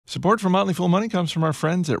Support for Motley Fool Money comes from our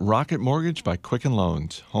friends at Rocket Mortgage by Quicken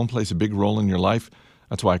Loans. Home plays a big role in your life.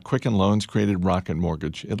 That's why Quicken Loans created Rocket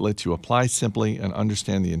Mortgage. It lets you apply simply and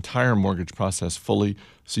understand the entire mortgage process fully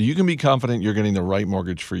so you can be confident you're getting the right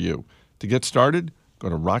mortgage for you. To get started, go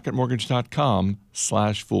to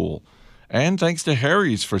rocketmortgage.com/fool. And thanks to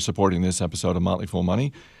Harry's for supporting this episode of Motley Fool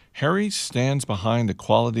Money. Harry's stands behind the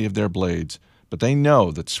quality of their blades, but they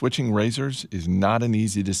know that switching razors is not an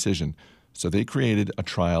easy decision. So they created a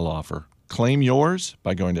trial offer. Claim yours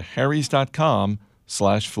by going to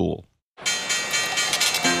harrys.com/fool.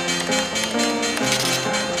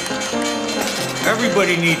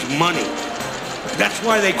 Everybody needs money. That's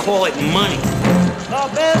why they call it money. The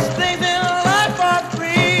best things in life are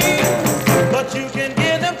free, but you can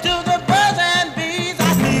give them to the birds and bees.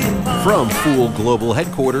 I need money. From Fool Global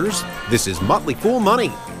Headquarters, this is Motley Fool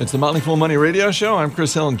Money. It's the Motley Fool Money radio show. I'm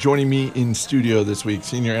Chris Hill, and joining me in studio this week,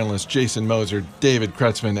 senior analyst Jason Moser, David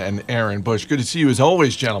Kretzmann, and Aaron Bush. Good to see you as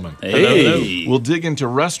always, gentlemen. Hey. We'll dig into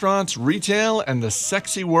restaurants, retail, and the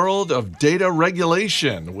sexy world of data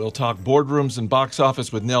regulation. We'll talk boardrooms and box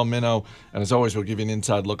office with Nell Minow, and as always, we'll give you an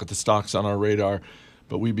inside look at the stocks on our radar.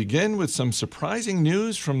 But we begin with some surprising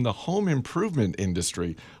news from the home improvement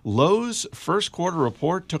industry. Lowe's first quarter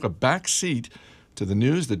report took a back seat to the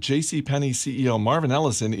news that JCPenney CEO Marvin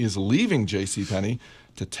Ellison is leaving JCPenney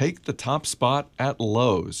to take the top spot at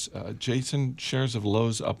Lowe's. Jason, shares of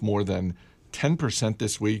Lowe's up more than 10%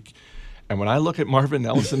 this week. And when I look at Marvin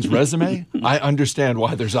Ellison's resume, I understand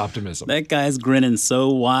why there's optimism. That guy's grinning so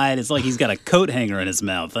wide, it's like he's got a coat hanger in his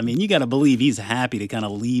mouth. I mean, you got to believe he's happy to kind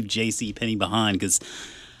of leave JCPenney behind, because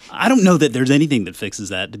I don't know that there's anything that fixes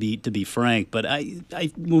that, to be frank. But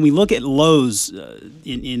when we look at Lowe's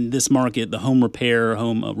in this market, the home repair,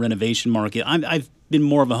 home renovation market, I've been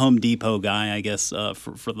more of a Home Depot guy, I guess,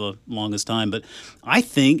 for the longest time. But I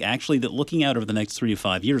think, actually, that looking out over the next 3 to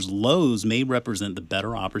 5 years, Lowe's may represent the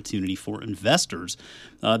better opportunity for investors.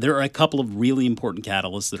 There are a couple of really important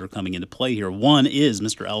catalysts that are coming into play here. One is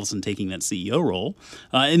Mr. Ellison taking that CEO role,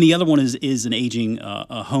 and the other one is an aging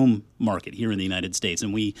home market here in the United States.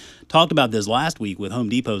 And we talked about this last week with Home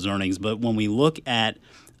Depot's earnings, but when we look at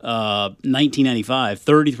 1995,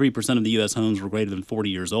 33% of the U.S. homes were greater than 40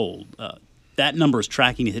 years old. That number is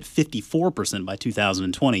tracking to hit 54% by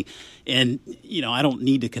 2020. And, I don't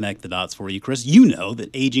need to connect the dots for you, Chris. You know that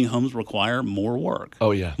aging homes require more work.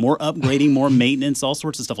 Oh, yeah. More upgrading, more maintenance, all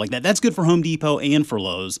sorts of stuff like that. That's good for Home Depot and for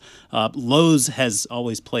Lowe's. Lowe's has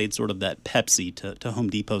always played sort of that Pepsi to Home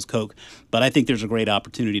Depot's Coke. But I think there's a great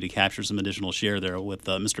opportunity to capture some additional share there with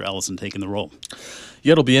Mr. Ellison taking the role.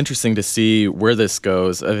 Yeah, it'll be interesting to see where this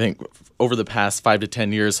goes. I think over the past 5 to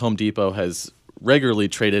 10 years, Home Depot has regularly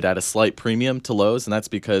traded at a slight premium to Lowe's, and that's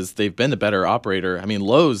because they've been the better operator. I mean,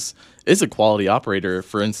 Lowe's is a quality operator.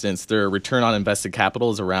 For instance, their return on invested capital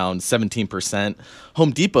is around 17%.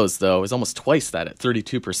 Home Depot's, though, is almost twice that at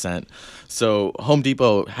 32%. So Home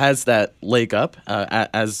Depot has that leg up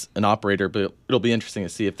as an operator, but it'll be interesting to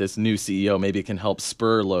see if this new CEO maybe can help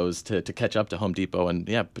spur Lowe's to catch up to Home Depot and,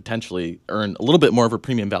 potentially earn a little bit more of a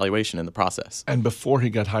premium valuation in the process. And before he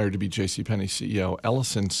got hired to be JCPenney CEO,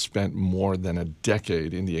 Ellison spent more than a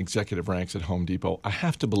decade in the executive ranks at Home Depot. I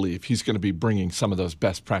have to believe he's going to be bringing some of those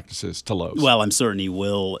best practices to Lowe's. Well, I'm certain he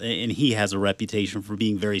will, and he has a reputation for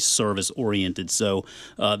being very service-oriented. So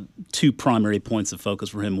 2 primary points of focus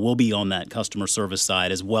for him will be on that customer service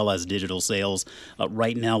side as well as digital sales.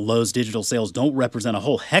 Right now, Lowe's digital sales don't represent a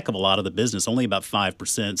whole heck of a lot of the business, only about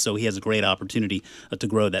 5%. So he has a great opportunity to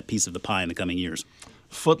grow that piece of the pie in the coming years.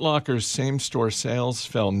 Foot Locker's same-store sales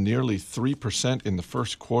fell nearly 3% in the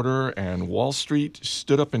first quarter, and Wall Street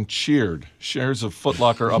stood up and cheered. Shares of Foot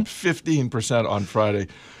Locker up 15% on Friday.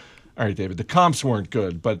 All right, David, the comps weren't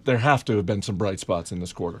good, but there have to have been some bright spots in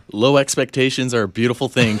this quarter. Low expectations are a beautiful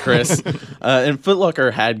thing, Chris. And Foot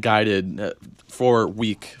Locker had guided for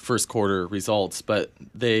weak first quarter results, but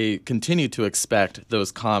they continue to expect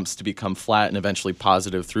those comps to become flat and eventually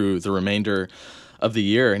positive through the remainder of the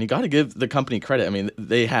year. And you got to give the company credit. I mean,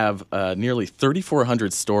 they have nearly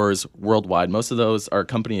 3,400 stores worldwide. Most of those are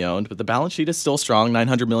company owned, but the balance sheet is still strong,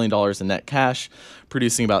 $900 million in net cash,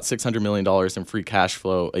 producing about $600 million in free cash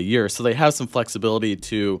flow a year. So they have some flexibility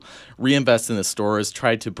to reinvest in the stores,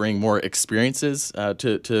 try to bring more experiences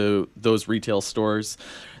to those retail stores,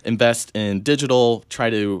 invest in digital,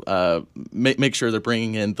 try to make sure they're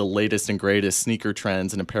bringing in the latest and greatest sneaker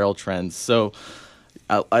trends and apparel trends. So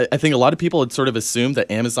I think a lot of people had sort of assumed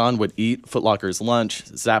that Amazon would eat Foot Locker's lunch,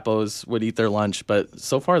 Zappos would eat their lunch, but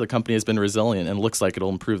so far the company has been resilient and looks like it'll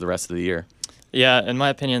improve the rest of the year. Yeah, in my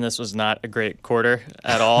opinion, this was not a great quarter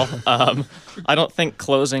at all. I don't think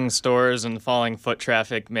closing stores and falling foot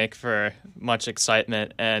traffic make for much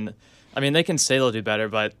excitement. And, I mean, they can say they'll do better,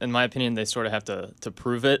 but in my opinion, they sort of have to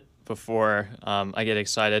prove it before I get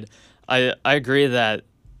excited. I agree that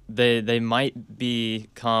they might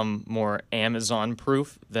become more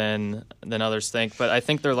Amazon-proof than others think, but I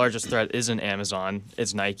think their largest threat isn't Amazon.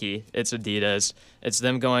 It's Nike. It's Adidas. It's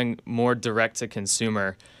them going more direct to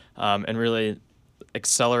consumer. And really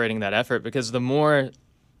accelerating that effort, because the more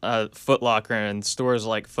Foot Locker and stores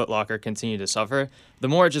like Foot Locker continue to suffer, the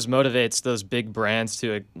more it just motivates those big brands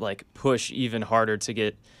to push even harder to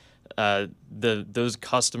get those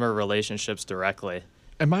customer relationships directly.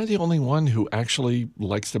 Am I the only one who actually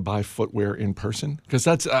likes to buy footwear in person? Because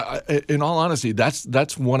that's, in all honesty,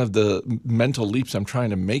 that's one of the mental leaps I'm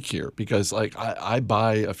trying to make here. Because I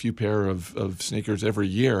buy a few pair of sneakers every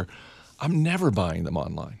year. I'm never buying them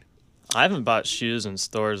online. I haven't bought shoes in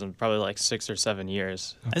stores in probably 6 or 7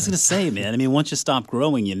 years. I was going to say, man, I mean, once you stop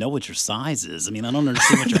growing, you know what your size is. I mean, I don't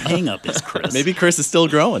understand what your hang-up is, Chris. Maybe Chris is still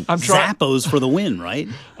growing. Zappos for the win, right?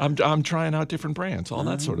 I'm trying out different brands, all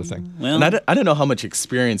that sort of thing. Well, and I don't know how much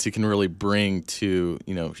experience you can really bring to,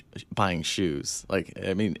 buying shoes.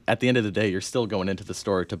 I mean, at the end of the day, you're still going into the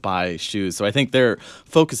store to buy shoes. So I think their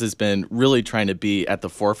focus has been really trying to be at the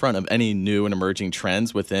forefront of any new and emerging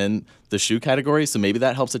trends within the shoe category. So maybe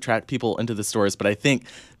that helps attract people into the stores. But I think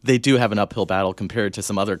they do have an uphill battle compared to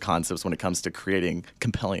some other concepts when it comes to creating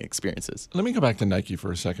compelling experiences. Let me go back to Nike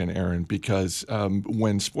for a second, Aaron, because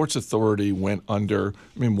when Sports Authority went under,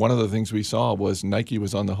 I mean, one of the things we saw was Nike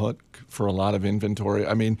was on the hook for a lot of inventory.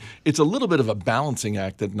 I mean, it's a little bit of a balancing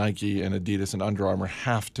act that Nike and Adidas and Under Armour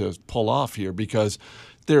have to pull off here, because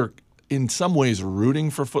they're in some ways rooting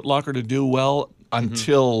for Foot Locker to do well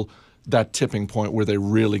until that tipping point where they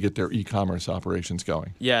really get their e-commerce operations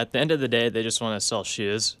going. Yeah, at the end of the day, they just want to sell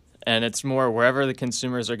shoes. And it's more wherever the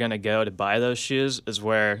consumers are going to go to buy those shoes is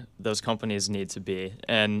where those companies need to be.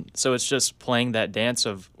 And so it's just playing that dance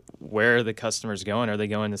of where are the customers going? Are they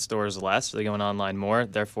going to stores less? Are they going online more?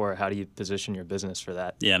 Therefore, how do you position your business for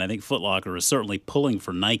that? Yeah, and I think Foot Locker is certainly pulling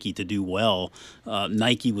for Nike to do well.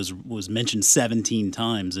 Nike was mentioned 17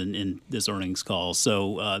 times in this earnings call,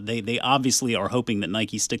 so they obviously are hoping that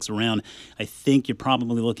Nike sticks around. I think you're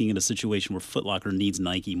probably looking at a situation where Foot Locker needs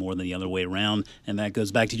Nike more than the other way around, and that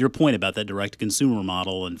goes back to your point about that direct-to-consumer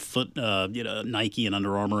model, and Nike and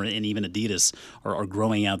Under Armour and even Adidas are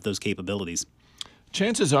growing out those capabilities.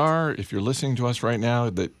 Chances are, if you're listening to us right now,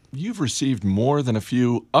 that you've received more than a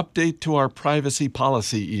few update to our privacy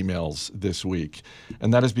policy emails this week.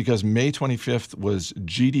 And that is because May 25th was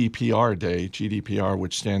GDPR Day, GDPR,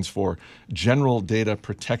 which stands for General Data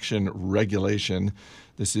Protection Regulation.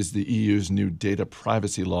 This is the EU's new data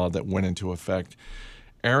privacy law that went into effect.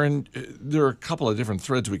 Aaron, there are a couple of different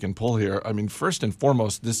threads we can pull here. I mean, first and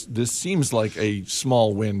foremost, this seems like a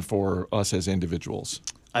small win for us as individuals.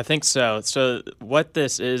 I think so. So what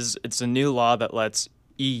this is, it's a new law that lets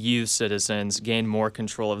EU citizens gain more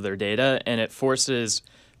control of their data, and it forces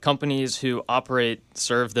companies who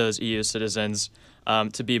serve those EU citizens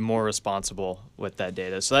to be more responsible with that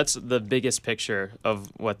data. So that's the biggest picture of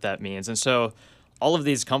what that means. And so all of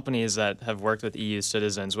these companies that have worked with EU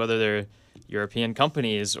citizens, whether they're European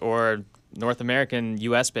companies or North American,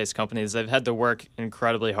 US-based companies, they've had to work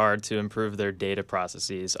incredibly hard to improve their data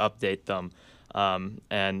processes, update them,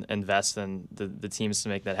 and invest in the teams to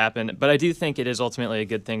make that happen. But I do think it is ultimately a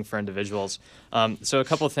good thing for individuals. So a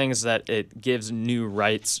couple of things that it gives new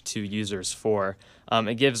rights to users for.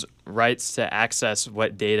 It gives rights to access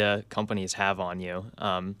what data companies have on you.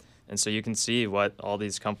 And so you can see what all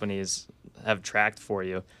these companies have tracked for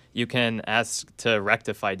you. You can ask to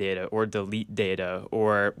rectify data or delete data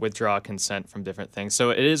or withdraw consent from different things. So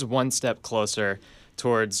it is one step closer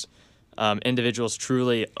towards individuals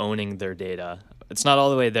truly owning their data. It's not all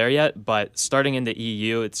the way there yet, but starting in the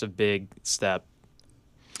EU, it's a big step.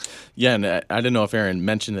 Yeah, and I don't know if Aaron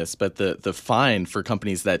mentioned this, but the fine for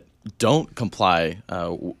companies that don't comply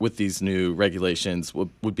with these new regulations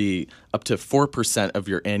would be up to 4% of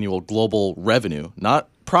your annual global revenue, not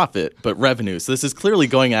profit, but revenue. So this is clearly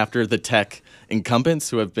going after the tech incumbents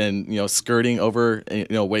who have been, skirting over,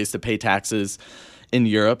 ways to pay taxes in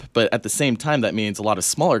Europe. But at the same time, that means a lot of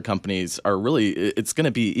smaller companies it's going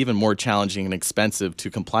to be even more challenging and expensive to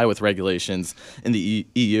comply with regulations in the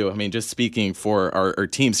EU. I mean, just speaking for our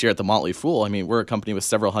teams here at the Motley Fool, I mean, we're a company with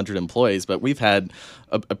several hundred employees, but we've had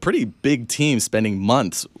a pretty big team spending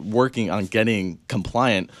months working on getting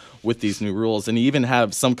compliant with these new rules. And you even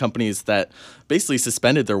have some companies that basically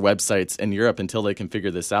suspended their websites in Europe until they can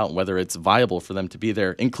figure this out and whether it's viable for them to be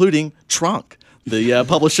there, including Trunk, the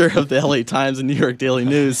publisher of the LA Times and New York Daily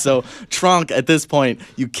News. So Tronc, at this point,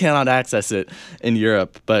 you cannot access it in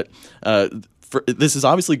Europe. But this is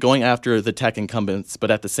obviously going after the tech incumbents, but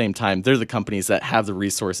at the same time, they're the companies that have the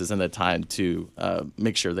resources and the time to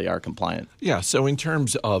make sure they are compliant. Yeah, so in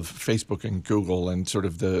terms of Facebook and Google and sort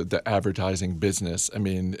of the advertising business, I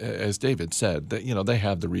mean, as David said, that they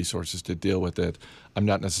have the resources to deal with it. I'm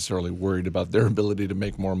not necessarily worried about their ability to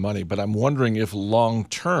make more money, but I'm wondering if long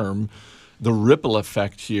term, the ripple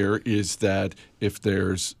effect here is that if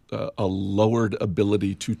there's a lowered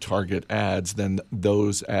ability to target ads, then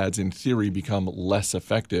those ads in theory become less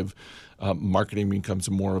effective. Marketing becomes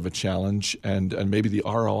more of a challenge, and maybe the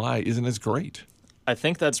ROI isn't as great. I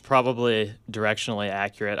think that's probably directionally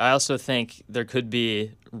accurate. I also think there could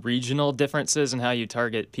be regional differences in how you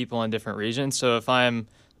target people in different regions. So if I'm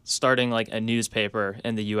starting like a newspaper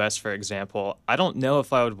in the U.S., for example, I don't know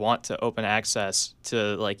if I would want to open access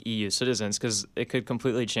to like EU citizens because it could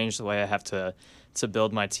completely change the way I have to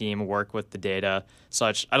build my team, work with the data,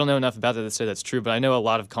 such. I don't know enough about it to say that's true, but I know a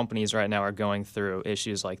lot of companies right now are going through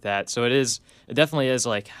issues like that. So it definitely is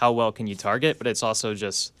like how well can you target, but it's also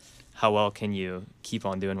just how well can you keep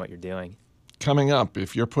on doing what you're doing. Coming up,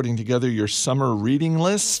 if you're putting together your summer reading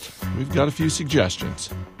list, we've got a few suggestions.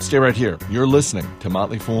 Stay right here. You're listening to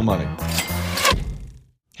Motley Fool Money.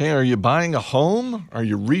 Hey, are you buying a home? Are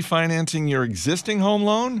you refinancing your existing home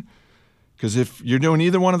loan? Because if you're doing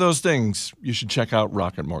either one of those things, you should check out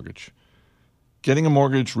Rocket Mortgage. Getting a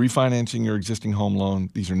mortgage, refinancing your existing home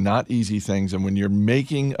loan, these are not easy things. And when you're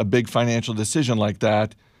making a big financial decision like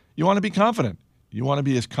that, you want to be confident. You want to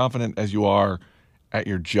be as confident as you are at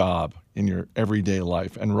your job, in your everyday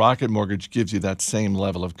life. And Rocket Mortgage gives you that same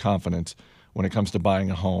level of confidence when it comes to buying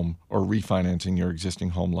a home or refinancing your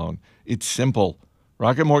existing home loan. It's simple.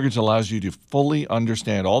 Rocket Mortgage allows you to fully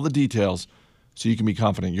understand all the details so you can be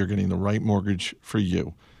confident you're getting the right mortgage for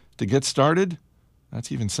you. To get started,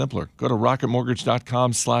 that's even simpler. Go to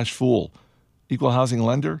rocketmortgage.com/fool. Equal housing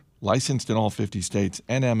lender, licensed in all 50 states,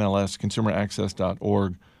 NMLS,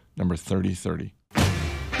 consumeraccess.org, number 3030.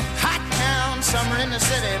 Summer in the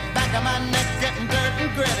city, back of my neck getting dirt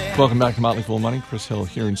and gritty. Welcome back to Motley Fool Money. Chris Hill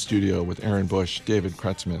here in studio with Aaron Bush, David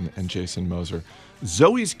Kretzmann, and Jason Moser.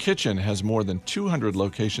 Zoe's Kitchen has more than 200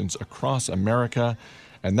 locations across America,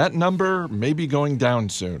 and that number may be going down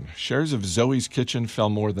soon. Shares of Zoe's Kitchen fell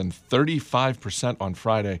more than 35% on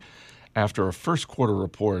Friday after a first quarter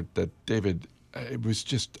report that, David, it was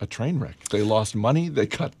just a train wreck. They lost money. They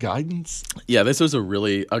cut guidance. Yeah, this was a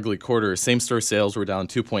really ugly quarter. Same-store sales were down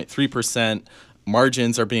 2.3%.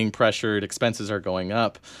 Margins are being pressured. Expenses are going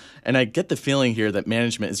up. And I get the feeling here that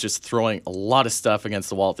management is just throwing a lot of stuff against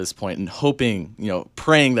the wall at this point and hoping,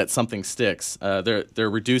 praying that something sticks. They're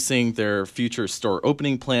reducing their future store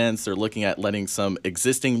opening plans. They're looking at letting some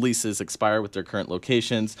existing leases expire with their current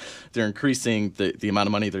locations. They're increasing the amount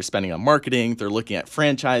of money they're spending on marketing. They're looking at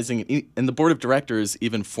franchising. And the board of directors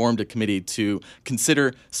even formed a committee to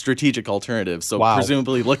consider strategic alternatives. So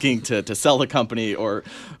presumably looking to sell the company or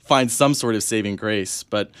find some sort of saving grace.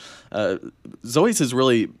 But Zoe's has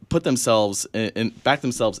really put themselves backed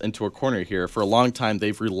themselves into a corner here. For a long time,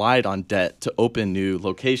 they've relied on debt to open new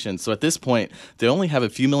locations. So at this point, they only have a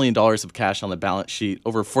few $1 million of cash on the balance sheet,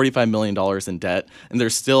 over $45 million in debt, and they're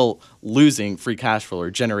still losing free cash flow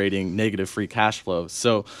or generating negative free cash flow.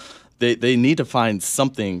 So they need to find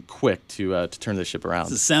something quick to turn the ship around.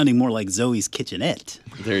 This is sounding more like Zoe's Kitchenette.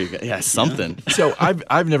 There you go. Yeah, something. So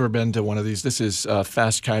I've never been to one of these. This is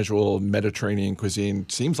fast casual Mediterranean cuisine.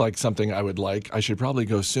 Seems like something I would like. I should probably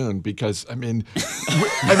go soon because,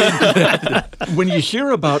 when you hear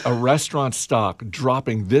about a restaurant stock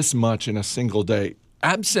dropping this much in a single day,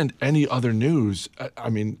 absent any other news,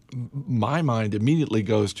 my mind immediately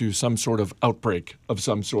goes to some sort of outbreak of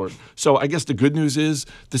some sort. So I guess the good news is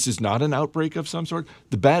this is not an outbreak of some sort.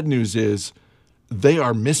 The bad news is they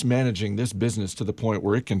are mismanaging this business to the point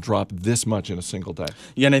where it can drop this much in a single day.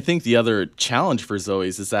 Yeah, and I think the other challenge for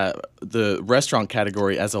Zoe's is that the restaurant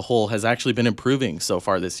category as a whole has actually been improving so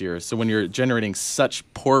far this year. So when you're generating such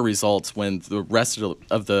poor results when the rest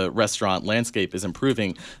of the restaurant landscape is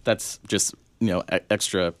improving, that's just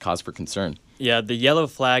extra cause for concern. Yeah, the yellow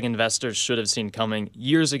flag investors should have seen coming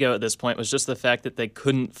years ago at this point was just the fact that they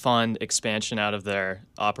couldn't fund expansion out of their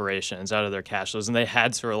operations, out of their cash flows, and they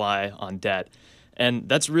had to rely on debt. And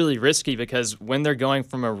that's really risky because when they're going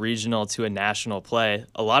from a regional to a national play,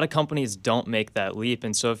 a lot of companies don't make that leap.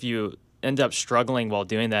 And so if you end up struggling while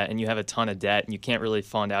doing that and you have a ton of debt and you can't really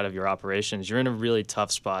fund out of your operations, you're in a really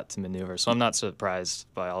tough spot to maneuver. So I'm not surprised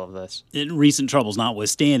by all of this. Recent troubles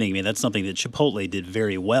notwithstanding, I mean, that's something that Chipotle did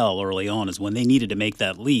very well early on, is when they needed to make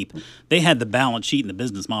that leap, they had the balance sheet and the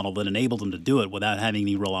business model that enabled them to do it without having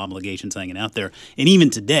any real obligations hanging out there. And even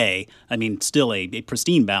today, I mean, still a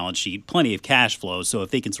pristine balance sheet, plenty of cash flow. So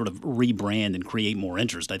if they can sort of rebrand and create more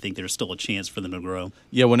interest, I think there's still a chance for them to grow.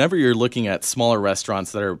 Yeah, whenever you're looking at smaller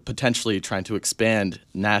restaurants that are potentially trying to expand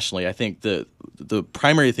nationally, I think the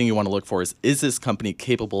primary thing you want to look for is this company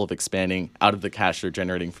capable of expanding out of the cash they're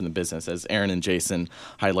generating from the business, as Aaron and Jason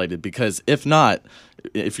highlighted? Because if not,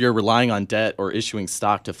 if you're relying on debt or issuing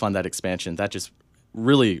stock to fund that expansion, that just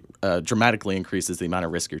really dramatically increases the amount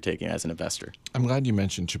of risk you're taking as an investor. I'm glad you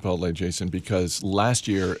mentioned Chipotle, Jason, because last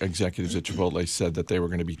year executives at Chipotle said that they were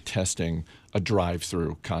going to be testing a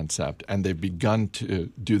drive-through concept, and they've begun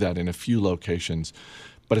to do that in a few locations.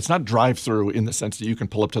 But it's not drive-through in the sense that you can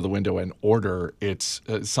pull up to the window and order. It's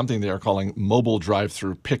something they are calling mobile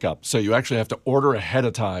drive-through pickup. So you actually have to order ahead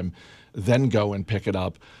of time, then go and pick it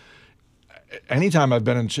up. Anytime I've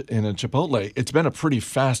been in a Chipotle, it's been a pretty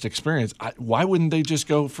fast experience. Why wouldn't they just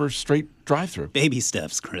go for straight drive-through? Baby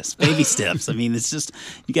steps, Chris. Baby steps. I mean, it's just,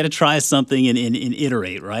 you got to try something and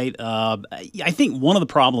iterate, right? I think one of the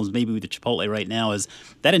problems maybe with the Chipotle right now is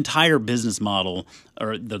that entire business model,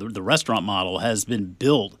 or the restaurant model, has been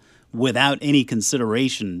built without any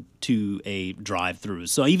consideration to a drive-through.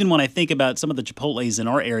 So even when I think about some of the Chipotles in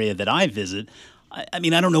our area that I visit, I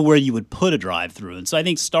mean, I don't know where you would put a drive-through. And so I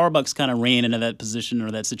think Starbucks kind of ran into that position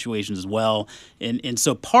or that situation as well. And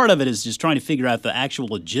so part of it is just trying to figure out the actual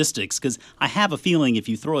logistics, because I have a feeling if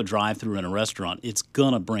you throw a drive-through in a restaurant, it's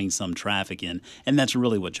going to bring some traffic in. And that's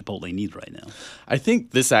really what Chipotle needs right now. I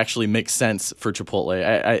think this actually makes sense for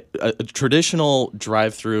Chipotle. A traditional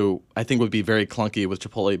drive-through, I think, would be very clunky with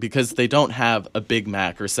Chipotle because they don't have a Big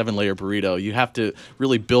Mac or 7-layer burrito. You have to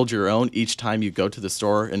really build your own each time you go to the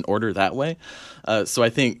store and order that way. So I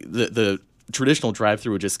think the traditional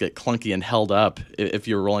drive-through would just get clunky and held up if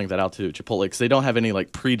you're rolling that out to Chipotle, because they don't have any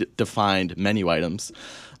like predefined menu items.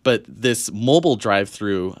 But this mobile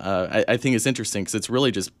drive-through, I think is interesting because it's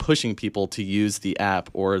really just pushing people to use the app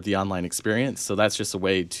or the online experience. So that's just a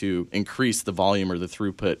way to increase the volume or the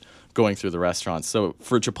throughput going through the restaurants. So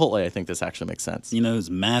for Chipotle, I think this actually makes sense. You know who's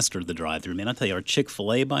mastered the drive-through? Man, I'll tell you, our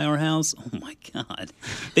Chick-fil-A by our house, oh my God.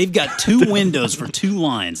 They've got 2 windows for 2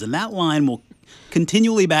 lines, and that line will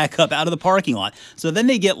continually back up out of the parking lot. So then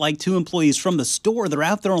they get like 2 employees from the store. They're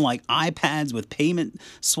out there on like iPads with payment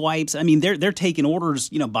swipes. I mean, they're taking orders,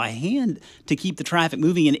 by hand to keep the traffic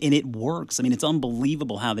moving, and it works. I mean, it's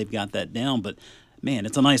unbelievable how they've got that down. But man,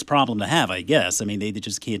 it's a nice problem to have, I guess. I mean, they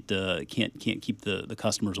just can't keep the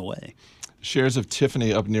customers away. Shares of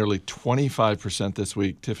Tiffany up nearly 25% this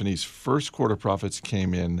week. Tiffany's first quarter profits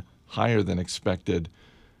came in higher than expected.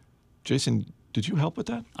 Jason, did you help with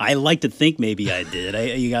that? I like to think maybe I did.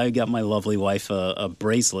 I got my lovely wife a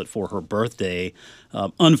bracelet for her birthday.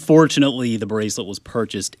 Unfortunately, the bracelet was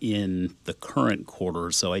purchased in the current quarter,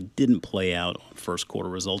 so I didn't play out on first quarter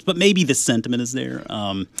results. But maybe the sentiment is there.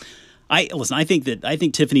 I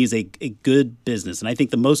think Tiffany is a good business, and I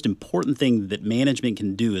think the most important thing that management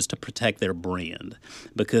can do is to protect their brand,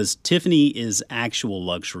 because Tiffany is actual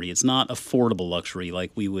luxury. It's not affordable luxury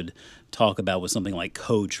like we would talk about with something like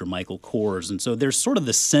Coach or Michael Kors. And so there's sort of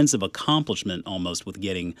this sense of accomplishment almost with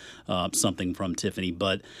getting something from Tiffany.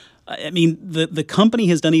 But I mean, the company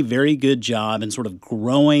has done a very good job in sort of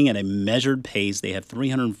growing at a measured pace. They have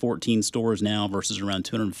 314 stores now versus around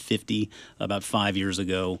 250 about 5 years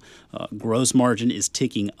ago. Gross margin is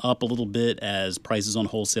ticking up a little bit as prices on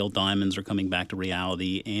wholesale diamonds are coming back to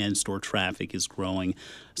reality and store traffic is growing.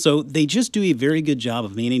 So they just do a very good job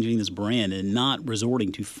of managing this brand and not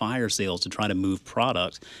resorting to fire sales to try to move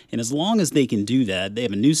product. And as long as they can do that, they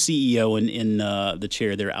have a new CEO in the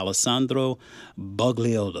chair there, Alessandro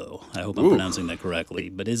Bugliotto. I hope I'm pronouncing that correctly.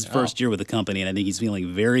 But his first year with the company, and I think he's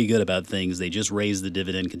feeling very good about things. They just raised the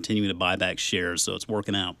dividend, continuing to buy back shares, so it's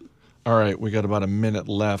working out. All right, we got about a minute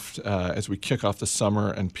left as we kick off the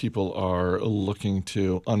summer and people are looking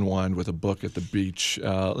to unwind with a book at the beach.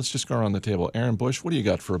 Let's just go around the table. Aaron Bush, what do you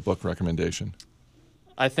got for a book recommendation?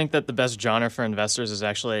 I think that the best genre for investors is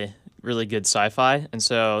actually really good sci-fi. And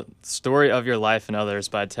so Story of Your Life and Others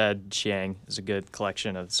by Ted Chiang is a good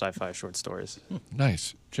collection of sci-fi short stories.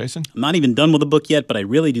 Nice. Jason? I'm not even done with the book yet, but I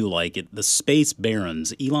really do like it. The Space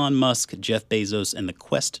Barons, Elon Musk, Jeff Bezos, and the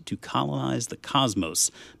Quest to Colonize the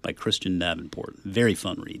Cosmos by Christian Davenport. Very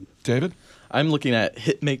fun read. David? I'm looking at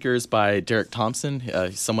Hitmakers by Derek Thompson,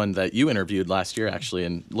 someone that you interviewed last year, actually,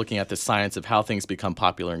 and looking at the science of how things become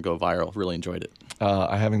popular and go viral. Really enjoyed it.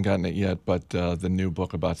 I haven't gotten it yet, but the new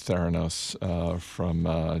book about Theranos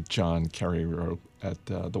from John Kerry wrote at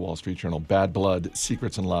the Wall Street Journal, Bad Blood,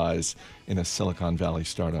 Secrets and Lies in a Silicon Valley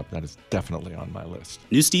Startup. That is definitely on my list.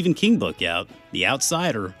 New Stephen King book out, The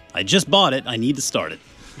Outsider. I just bought it. I need to start it.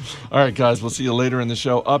 All right, guys, we'll see you later in the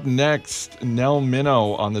show. Up next, Nell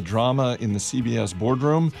Minow on the drama in the CBS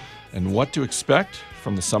boardroom and what to expect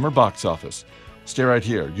from the summer box office. Stay right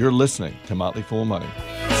here. You're listening to Motley Fool Money.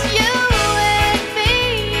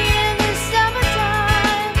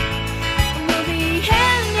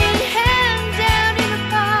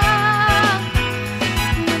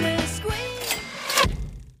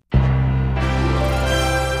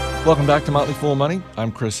 Welcome back to Motley Fool Money.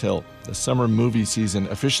 I'm Chris Hill. The summer movie season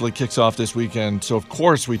officially kicks off this weekend, so of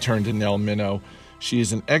course we turn to Nell Minow. She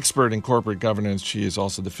is an expert in corporate governance. She is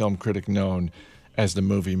also the film critic known as the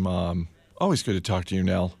Movie Mom. Always good to talk to you,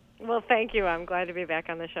 Nell. Well, thank you. I'm glad to be back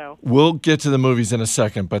on the show. We'll get to the movies in a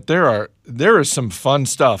second, but there is some fun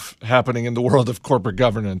stuff happening in the world of corporate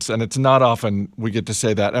governance, and it's not often we get to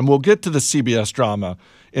say that. And we'll get to the CBS drama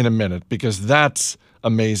in a minute because that's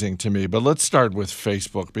amazing to me. But let's start with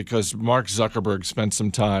Facebook because Mark Zuckerberg spent some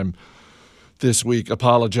time this week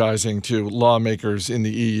apologizing to lawmakers in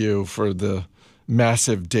the EU for the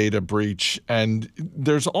massive data breach. And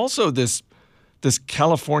there's also this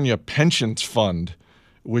California pensions fund,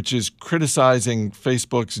 which is criticizing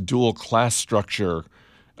Facebook's dual class structure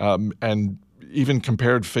and even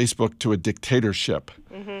compared Facebook to a dictatorship.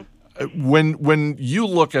 Mm-hmm. When you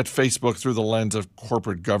look at Facebook through the lens of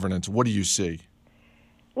corporate governance, what do you see?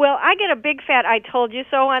 Well, I get a big fat I told you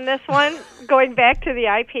so on this one, going back to the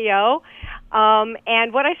IPO.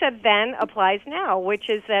 And what I said then applies now, which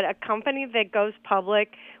is that a company that goes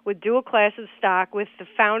public with dual class of stock, with the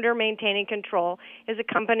founder maintaining control, is a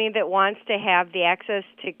company that wants to have the access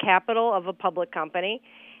to capital of a public company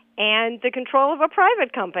and the control of a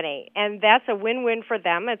private company. And that's a win-win for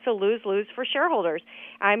them. It's a lose-lose for shareholders.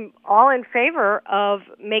 I'm all in favor of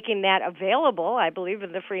making that available. I believe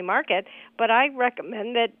in the free market, but I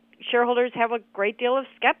recommend that shareholders have a great deal of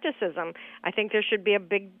skepticism. I think there should be a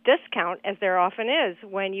big discount, as there often is,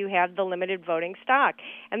 when you have the limited voting stock.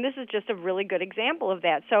 And this is just a really good example of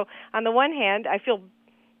that. So on the one hand, I feel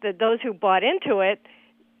that those who bought into it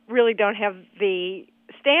really don't have the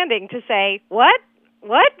standing to say, What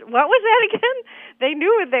was that again? They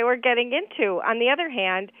knew what they were getting into. On the other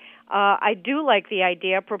hand, I do like the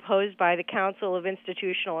idea proposed by the Council of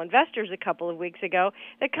Institutional Investors a couple of weeks ago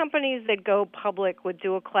that companies that go public with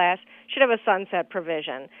dual class should have a sunset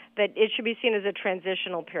provision, that it should be seen as a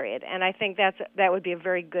transitional period. And I think that would be a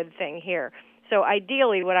very good thing here. So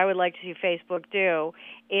ideally, what I would like to see Facebook do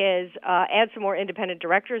is add some more independent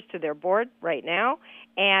directors to their board right now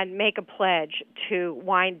and make a pledge to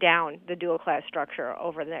wind down the dual-class structure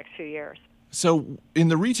over the next few years. So in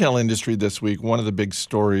the retail industry this week, one of the big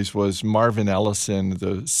stories was Marvin Ellison,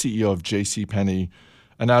 the CEO of JCPenney,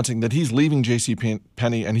 announcing that he's leaving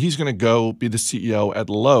JCPenney and he's going to go be the CEO at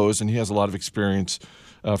Lowe's, and he has a lot of experience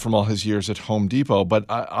from all his years at Home Depot. But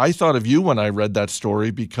I thought of you when I read that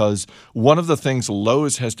story because one of the things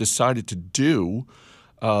Lowe's has decided to do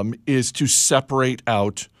is to separate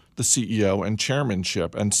out the CEO and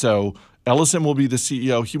chairmanship. And so Ellison will be the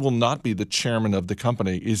CEO. He will not be the chairman of the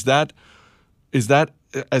company. Is that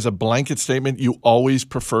as a blanket statement, you always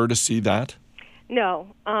prefer to see that?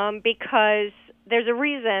 No, because there's a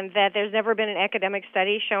reason that there's never been an academic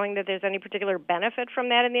study showing that there's any particular benefit from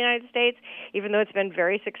that in the United States, even though it's been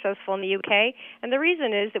very successful in the UK. And the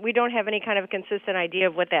reason is that we don't have any kind of consistent idea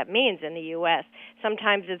of what that means in the U.S.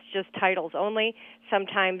 Sometimes it's just titles only.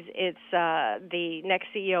 Sometimes it's the next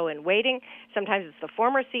CEO in waiting. Sometimes it's the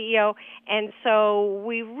former CEO. And so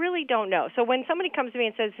we really don't know. So when somebody comes to me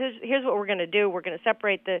and says, here's what we're going to do, we're going to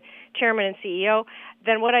separate the chairman and CEO,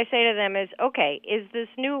 then what I say to them is, okay, is this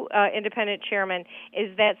new independent chairman,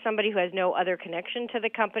 is that somebody who has no other connection to the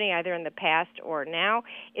company, either in the past or now?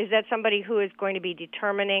 Is that somebody who is going to be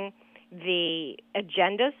determining the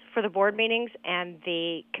agendas for the board meetings and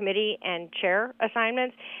the committee and chair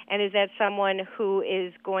assignments? And is that someone who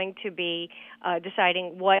is going to be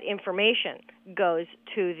deciding what information goes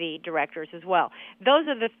to the directors as well? Those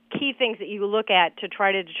are the key things that you look at to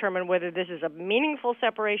try to determine whether this is a meaningful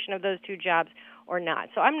separation of those two jobs or not.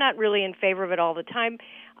 So I'm not really in favor of it all the time,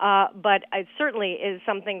 but it certainly is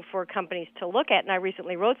something for companies to look at. And I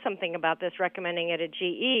recently wrote something about this, recommending it at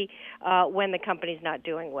GE when the company's not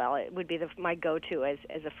doing well. It would be my go-to as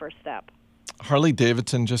a first step.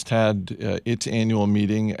 Harley-Davidson just had its annual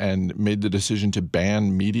meeting and made the decision to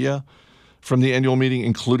ban media from the annual meeting,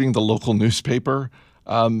 including the local newspaper.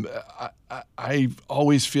 I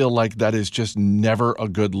always feel like that is just never a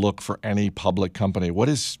good look for any public company. What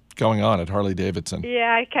is going on at Harley-Davidson?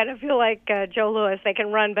 Yeah, I kind of feel like Joe Louis. They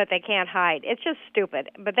can run, but they can't hide. It's just stupid.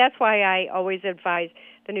 But that's why I always advise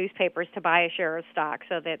the newspapers to buy a share of stock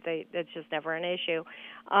so that it's just never an issue.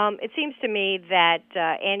 It seems to me that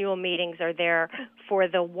annual meetings are there for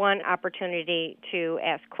the one opportunity to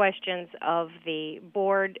ask questions of the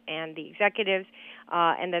board and the executives,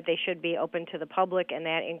 and that they should be open to the public, and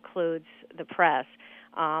that includes the press.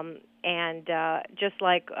 And just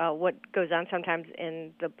like what goes on sometimes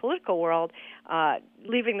in the political world,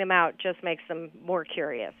 leaving them out just makes them more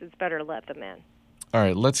curious. It's better to let them in. All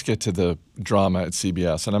right, let's get to the drama at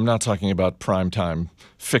CBS. And I'm not talking about primetime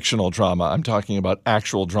fictional drama. I'm talking about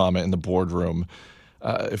actual drama in the boardroom.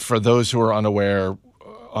 For those who are unaware,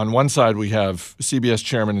 on one side we have CBS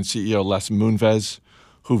Chairman and CEO Les Moonves,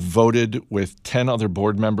 who voted with 10 other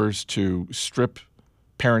board members to strip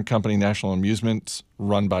parent company National Amusements,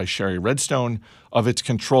 run by Sherry Redstone, of its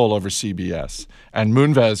control over CBS. And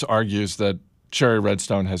Moonves argues that Sherry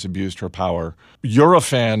Redstone has abused her power. You're a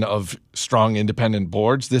fan of strong independent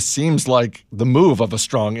boards. This seems like the move of a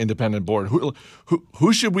strong independent board.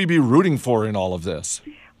 Who should we be rooting for in all of this?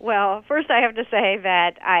 Well, first I have to say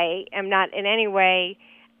that I am not in any way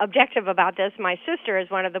objective about this. My sister is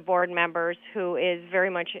one of the board members who is very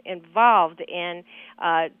much involved in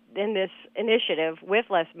this initiative with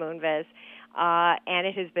Les Moonves. And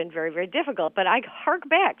it has been very, very difficult. But I hark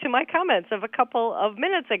back to my comments of a couple of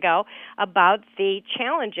minutes ago about the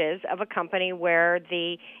challenges of a company where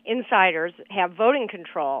the insiders have voting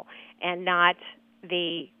control and not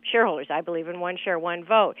the shareholders. I believe in one share, one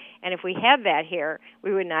vote. And if we had that here,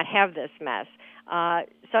 we would not have this mess.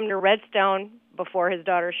 Sumner Redstone, before his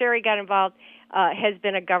daughter Sherry got involved, has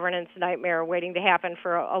been a governance nightmare waiting to happen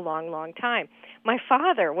for a long, long time. My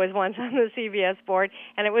father was once on the CBS board,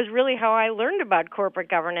 and it was really how I learned about corporate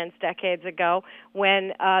governance decades ago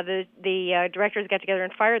when the directors got together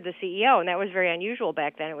and fired the CEO, and that was very unusual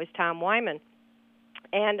back then. It was Tom Wyman.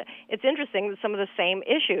 And it's interesting that some of the same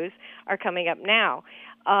issues are coming up now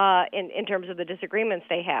in terms of the disagreements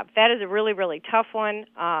they have. That is a really, really tough one.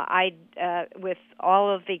 With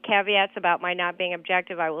all of the caveats about my not being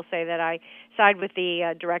objective, I will say that I side with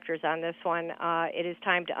the directors on this one. It is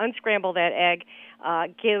time to unscramble that egg,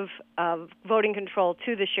 give voting control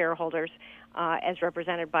to the shareholders as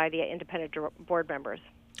represented by the independent board members.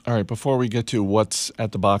 All right, before we get to what's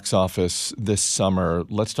at the box office this summer,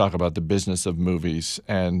 let's talk about the business of movies.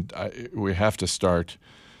 And we have to start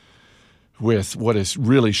with what is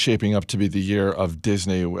really shaping up to be the year of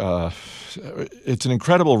Disney. It's an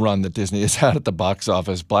incredible run that Disney has had at the box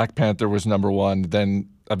office. Black Panther was number one, then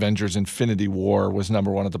Avengers Infinity War was number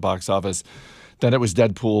one at the box office. Then it was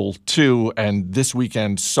Deadpool 2, and this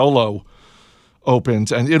weekend Solo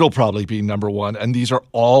opens, and it'll probably be number one. And these are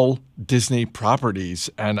all Disney properties,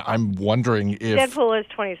 and I'm wondering if Deadpool is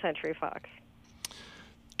 20th Century Fox.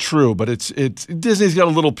 True, but it's Disney's got a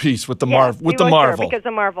little piece with the Marvel. Marvel Because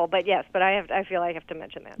of Marvel, but yes, but I feel I have to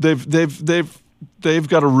mention that. They've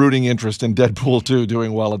got a rooting interest in Deadpool 2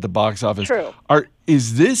 doing well at the box office. True.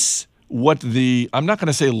 Is this what I'm not going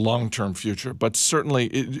to say long-term future, but certainly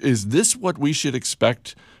is this what we should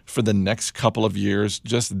expect for the next couple of years?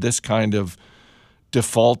 Just this kind of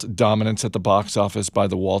default dominance at the box office by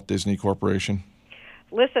the Walt Disney Corporation?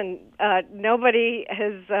 Listen, nobody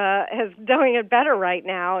has doing it better right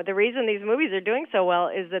now. The reason these movies are doing so well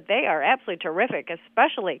is that they are absolutely terrific,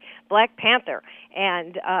 especially Black Panther.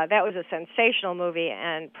 And that was a sensational movie,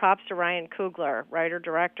 and props to Ryan Coogler,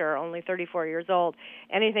 writer-director, only 34 years old.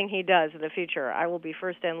 Anything he does in the future, I will be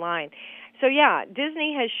first in line. So, yeah,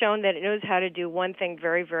 Disney has shown that it knows how to do one thing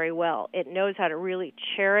very, very well. It knows how to really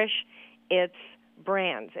cherish its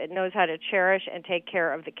brands. It knows how to cherish and take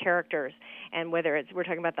care of the characters. And whether we're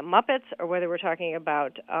talking about the Muppets or whether we're talking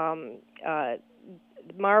about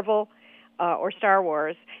Marvel or Star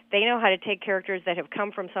Wars, they know how to take characters that have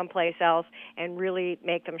come from someplace else and really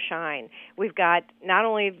make them shine. We've got not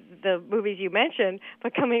only the movies you mentioned,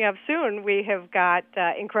 but coming up soon, we have got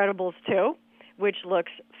Incredibles 2, which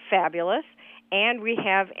looks fabulous. And we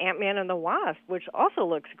have Ant-Man and the Wasp, which also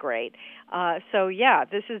looks great. So, yeah,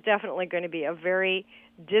 this is definitely going to be a very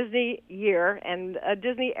Disney year and a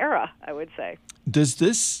Disney era, I would say. Does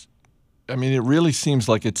this, it really seems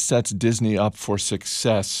like it sets Disney up for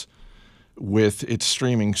success with its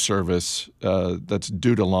streaming service that's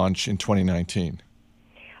due to launch in 2019.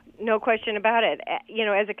 No question about it.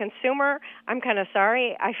 As a consumer, I'm kind of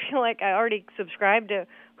sorry. I feel like I already subscribe to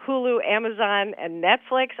Hulu, Amazon, and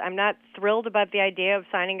Netflix. I'm not thrilled about the idea of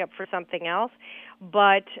signing up for something else.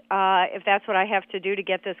 But if that's what I have to do to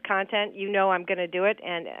get this content, I'm going to do it,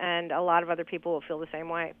 and a lot of other people will feel the same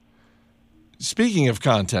way. Speaking of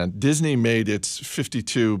content, Disney made its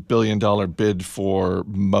 $52 billion bid for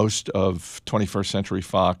most of 21st Century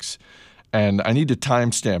Fox. And I need to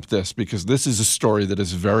timestamp this because this is a story that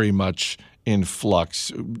is very much in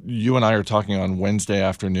flux. You and I are talking on Wednesday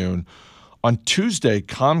afternoon. On Tuesday,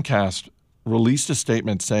 Comcast released a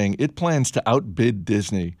statement saying it plans to outbid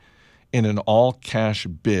Disney in an all-cash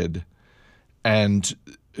bid. And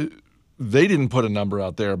they didn't put a number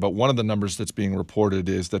out there, but one of the numbers that's being reported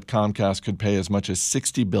is that Comcast could pay as much as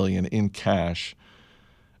 $60 billion in cash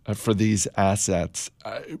for these assets.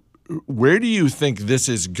 Where do you think this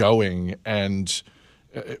is going, and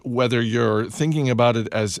whether you're thinking about it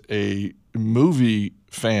as a movie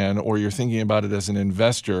fan or you're thinking about it as an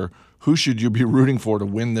investor, who should you be rooting for to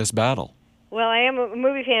win this battle? Well, I am a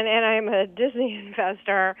movie fan and I am a Disney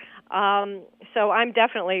investor, so I'm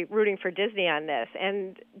definitely rooting for Disney on this.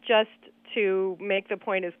 And just to make the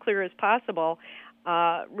point as clear as possible,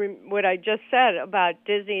 what I just said about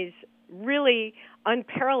Disney's really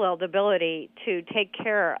unparalleled ability to take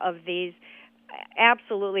care of these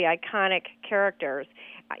absolutely iconic characters.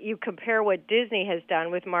 You compare what Disney has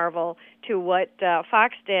done with Marvel to what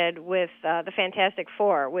Fox did with the Fantastic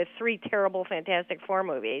Four, with 3 terrible Fantastic Four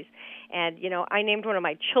movies. And, I named one of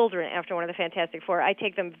my children after one of the Fantastic Four. I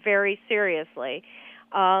take them very seriously.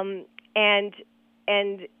 And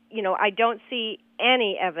I don't see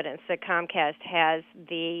any evidence that Comcast has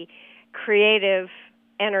the creative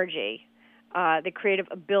energy, the creative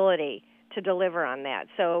ability to deliver on that.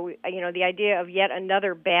 So, the idea of yet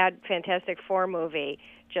another bad Fantastic Four movie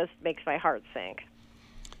just makes my heart sink.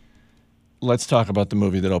 Let's talk about the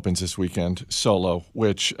movie that opens this weekend, Solo,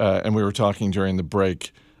 which, and we were talking during the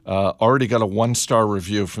break, already got a 1-star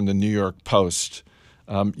review from the New York Post.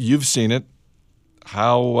 You've seen it.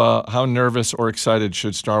 How nervous or excited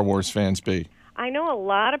should Star Wars fans be? I know a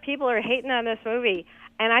lot of people are hating on this movie,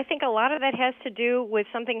 and I think a lot of that has to do with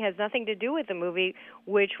something has nothing to do with the movie,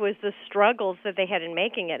 which was the struggles that they had in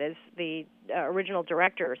making it, as the original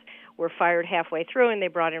directors were fired halfway through and they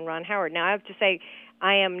brought in Ron Howard. Now, I have to say,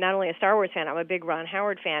 I am not only a Star Wars fan, I'm a big Ron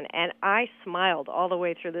Howard fan, and I smiled all the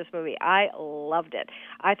way through this movie. I loved it.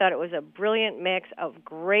 I thought it was a brilliant mix of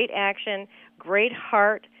great action, great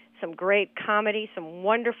heart, some great comedy, some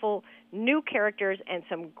wonderful new characters, and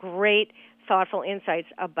some great thoughtful insights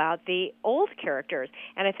about the old characters.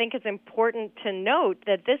 And I think it's important to note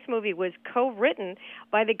that this movie was co-written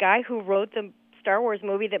by the guy who wrote the Star Wars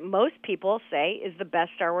movie that most people say is the best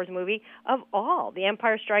Star Wars movie of all, The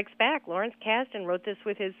Empire Strikes Back. Lawrence Kasdan wrote this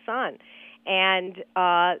with his son. And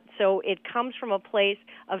so it comes from a place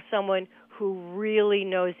of someone who really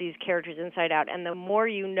knows these characters inside out. And the more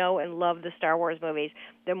you know and love the Star Wars movies,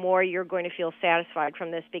 the more you're going to feel satisfied from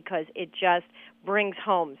this, because it just brings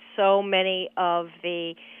home so many of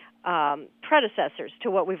the predecessors to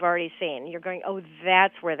what we've already seen. You're going, oh,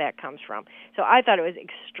 that's where that comes from. So I thought it was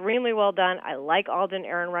extremely well done. I like Alden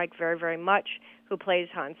Ehrenreich very, very much, who plays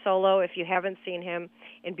Han Solo. If you haven't seen him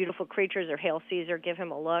in Beautiful Creatures or Hail Caesar, give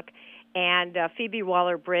him a look. And Phoebe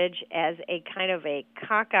Waller-Bridge as a kind of a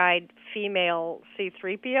cockeyed female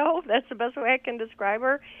C-3PO, that's the best way I can describe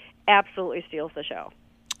her, absolutely steals the show.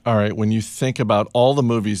 All right, when you think about all the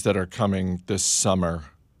movies that are coming this summer,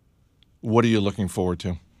 what are you looking forward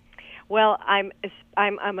to? Well, I'm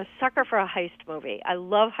a sucker for a heist movie. I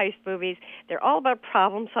love heist movies. They're all about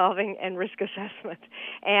problem solving and risk assessment.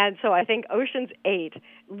 And so I think Ocean's 8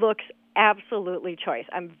 looks absolutely choice.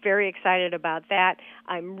 I'm very excited about that.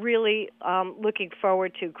 I'm really looking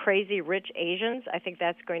forward to Crazy Rich Asians. I think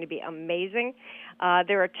that's going to be amazing.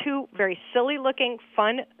 There are 2 very silly-looking,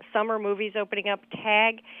 fun summer movies opening up,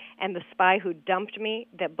 Tag and The Spy Who Dumped Me,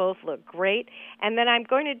 that both look great. And then I'm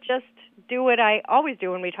going to just do what I always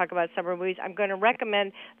do when we talk about summer movies. I'm going to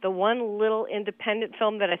recommend the one little independent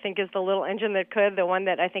film that I think is the little engine that could, the one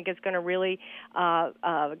that I think is going to really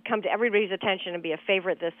come to everybody's attention and be a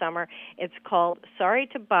favorite this summer. It's called Sorry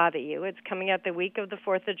to Bother You. It's coming out the week of the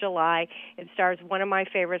 4th of July. It stars one of my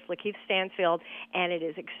favorites, Lakeith Stanfield, and it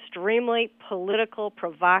is extremely political,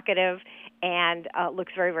 provocative, and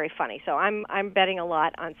looks very, very funny. So I'm betting a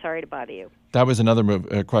lot on Sorry to Bother You. That was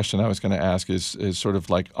another question I was going to ask is sort of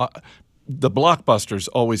like the blockbusters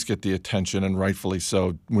always get the attention, and rightfully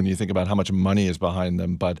so, when you think about how much money is behind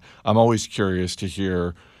them. But I'm always curious to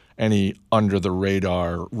hear any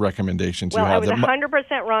under-the-radar recommendations you have. Well, I was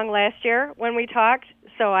 100% wrong last year when we talked,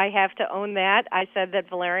 so I have to own that. I said that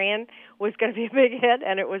Valerian was going to be a big hit,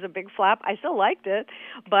 and it was a big flop. I still liked it,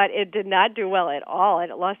 but it did not do well at all,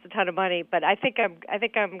 and it lost a ton of money. But I think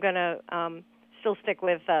I'm going to still stick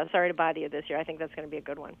with Sorry to Bother You this year. I think that's going to be a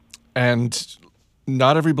good one. And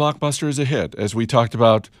not every blockbuster is a hit, as we talked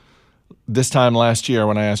about this time last year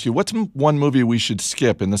when I asked you, what's one movie we should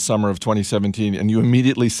skip in the summer of 2017? And you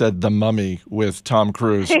immediately said The Mummy with Tom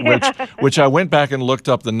Cruise, which I went back and looked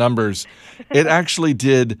up the numbers. It actually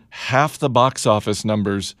did half the box office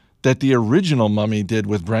numbers that the original Mummy did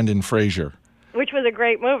with Brendan Fraser. Which was a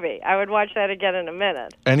great movie. I would watch that again in a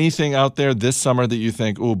minute. Anything out there this summer that you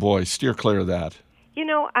think, oh boy, steer clear of that? You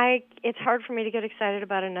know, it's hard for me to get excited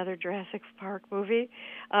about another Jurassic Park movie.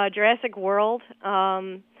 Jurassic World,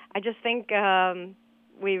 I just think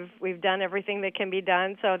we've done everything that can be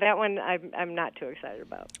done, so that one I'm not too excited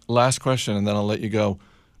about. Last question, and then I'll let you go.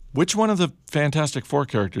 Which one of the Fantastic Four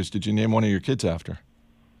characters did you name one of your kids after?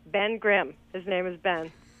 Ben Grimm. His name is Ben.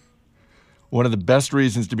 One of the best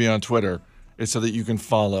reasons to be on Twitter is so that you can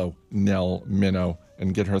follow Nell Minow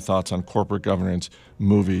and get her thoughts on corporate governance,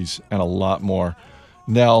 movies, and a lot more.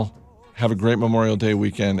 Nell, have a great Memorial Day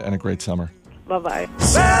weekend and a great summer. Bye-bye.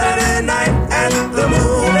 Saturday night at the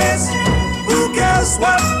movies. Who cares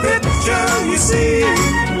what picture you see?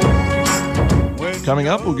 Coming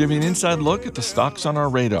up, we'll give you an inside look at the stocks on our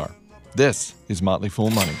radar. This is Motley Fool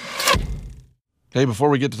Money. Hey, before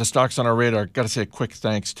we get to the stocks on our radar, got to say a quick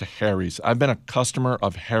thanks to Harry's. I've been a customer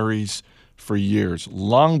of Harry's for years,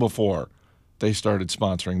 long before they started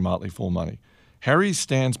sponsoring Motley Fool Money. Harry's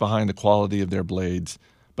stands behind the quality of their blades,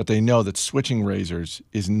 but they know that switching razors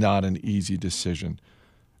is not an easy decision.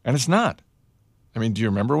 And it's not. I mean, do you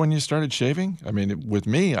remember when you started shaving? I mean, with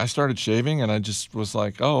me, I started shaving and I just was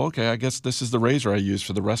like, oh, okay, I guess this is the razor I use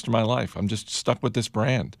for the rest of my life. I'm just stuck with this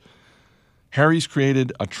brand. Harry's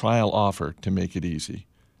created a trial offer to make it easy,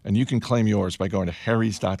 and you can claim yours by going to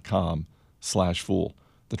harrys.com/fool.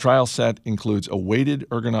 The trial set includes a weighted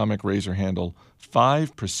ergonomic razor handle,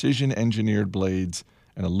 5 precision-engineered blades,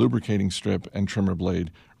 and a lubricating strip and trimmer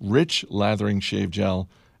blade, rich lathering shave gel,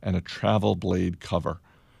 and a travel blade cover.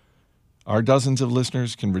 Our dozens of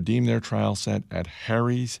listeners can redeem their trial set at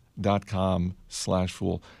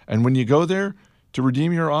harrys.com/fool. And when you go there to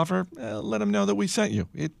redeem your offer, let them know that we sent you.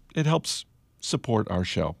 It helps support our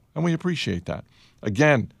show, and we appreciate that.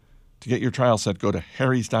 Again, to get your trial set, go to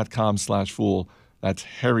harrys.com/fool. That's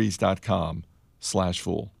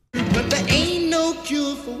harrys.com/fool. But there ain't no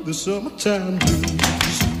cure for the summertime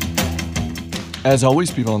blues. As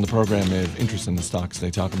always, people on the program may have interest in the stocks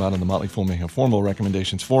they talk about, and the Motley Fool may have formal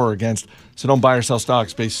recommendations for or against, so don't buy or sell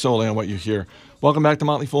stocks based solely on what you hear. Welcome back to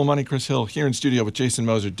Motley Fool Money. Chris Hill here in studio with Jason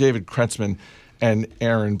Moser, David Kretzmann, and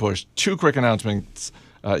Aaron Bush. 2 quick announcements.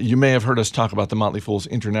 You may have heard us talk about the Motley Fool's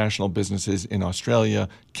international businesses in Australia,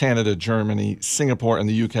 Canada, Germany, Singapore, and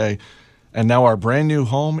the UK. And now our brand new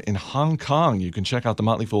home in Hong Kong. You can check out the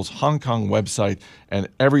Motley Fool's Hong Kong website and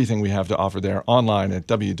everything we have to offer there online at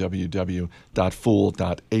www.fool.hk.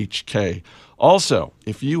 Also,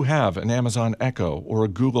 if you have an Amazon Echo or a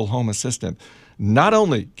Google Home Assistant, not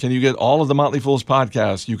only can you get all of the Motley Fool's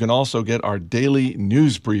podcasts, you can also get our daily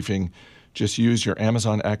news briefing. Just use your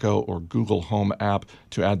Amazon Echo or Google Home app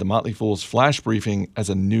to add the Motley Fool's flash briefing as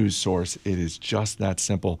a news source. It is just that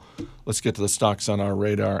simple. Let's get to the stocks on our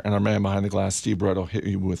radar. And our man behind the glass, Steve Brett, will hit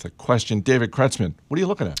you with a question. David Kretzmann, what are you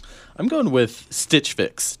looking at? I'm going with Stitch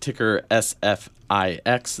Fix, ticker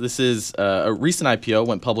SFIX. This is a recent IPO,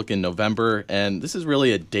 went public in November, and this is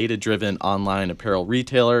really a data-driven online apparel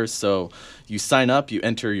retailer. So you sign up, you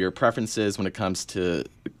enter your preferences when it comes to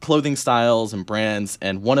clothing styles and brands,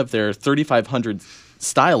 and one of their 3,500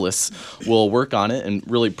 stylists will work on it and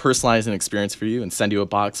really personalize an experience for you and send you a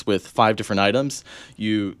box with 5 different items.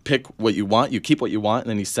 You pick what you want, you keep what you want, and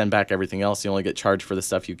then you send back everything else. You only get charged for the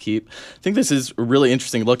stuff you keep. I think this is a really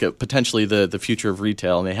interesting look at potentially the future of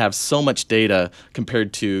retail, and they have so much data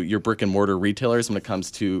compared to your brick and mortar retailers when it comes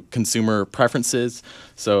to consumer preferences.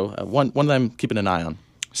 So one of them keeping an eye on.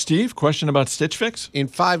 Steve, question about Stitch Fix? In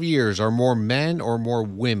 5 years, are more men or more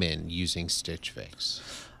women using Stitch Fix?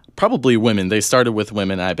 Probably women. They started with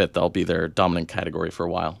women. I bet they'll be their dominant category for a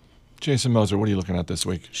while. Jason Moser, what are you looking at this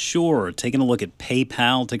week? Sure. Taking a look at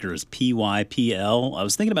PayPal, ticker is PYPL. I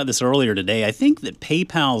was thinking about this earlier today. I think that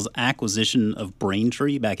PayPal's acquisition of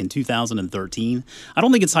Braintree back in 2013, I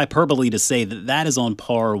don't think it's hyperbole to say that that is on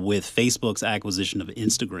par with Facebook's acquisition of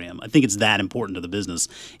Instagram. I think it's that important to the business,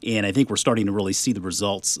 and I think we're starting to really see the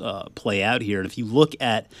results play out here. And if you look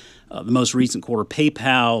at the most recent quarter,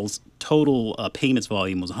 PayPal's total payments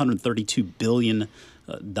volume was $132 billion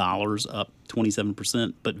dollars, up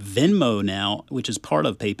 27%. But Venmo now, which is part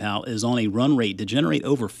of PayPal, is on a run rate to generate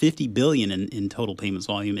over $50 billion in total payments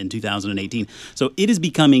volume in 2018. So it is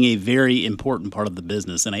becoming a very important part of the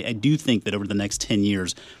business. And I do think that over the next 10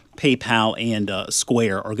 years, PayPal and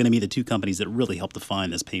Square are going to be the two companies that really help define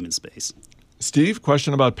this payment space. Steve,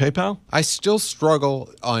 question about PayPal? I still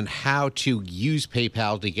struggle on how to use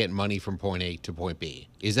PayPal to get money from point A to point B.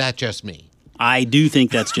 Is that just me? I do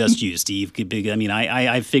think that's just you, Steve. I mean,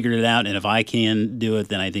 I figured it out, and if I can do it,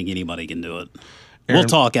 then I think anybody can do it. We'll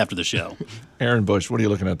talk after the show. Aaron Bush, what are you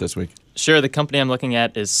looking at this week? Sure, the company I'm looking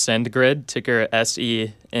at is SendGrid, ticker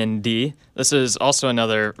SEND. This is also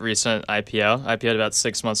another recent IPO. IPO'd about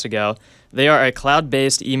 6 months ago. They are a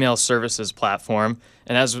cloud-based email services platform.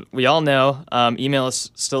 And as we all know, email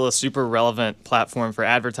is still a super relevant platform for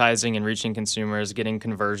advertising and reaching consumers, getting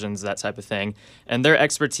conversions, that type of thing. And their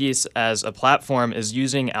expertise as a platform is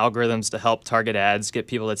using algorithms to help target ads, get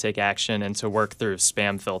people to take action, and to work through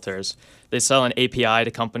spam filters. They sell an API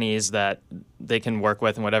to companies that they can work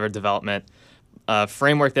with in whatever development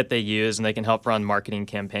framework that they use, and they can help run marketing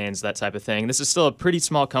campaigns, that type of thing. This is still a pretty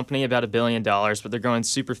small company, about $1 billion, but they're growing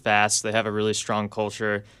super fast. They have a really strong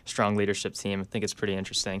culture, strong leadership team. I think it's pretty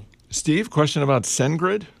interesting. Steve, question about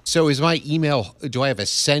SendGrid? So is my email, do I have a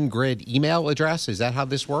SendGrid email address? Is that how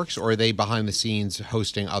this works? Or are they behind the scenes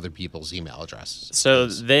hosting other people's email addresses? So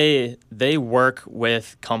they work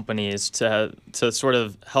with companies to sort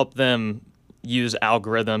of help them use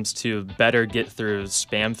algorithms to better get through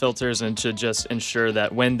spam filters and to just ensure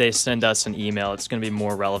that when they send us an email, it's going to be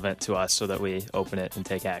more relevant to us so that we open it and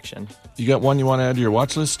take action. You got one you want to add to your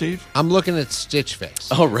watch list, Steve? I'm looking at Stitch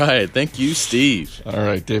Fix. All right. Thank you, Steve. All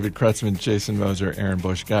right. David Kretzmann, Jason Moser, Aaron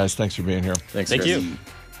Bush. Guys, thanks for being here. Thank Chris. you.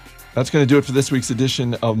 That's going to do it for this week's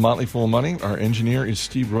edition of Motley Fool Money. Our engineer is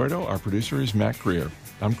Steve Roydo. Our producer is Matt Greer.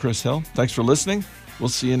 I'm Chris Hill. Thanks for listening. We'll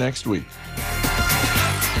see you next week.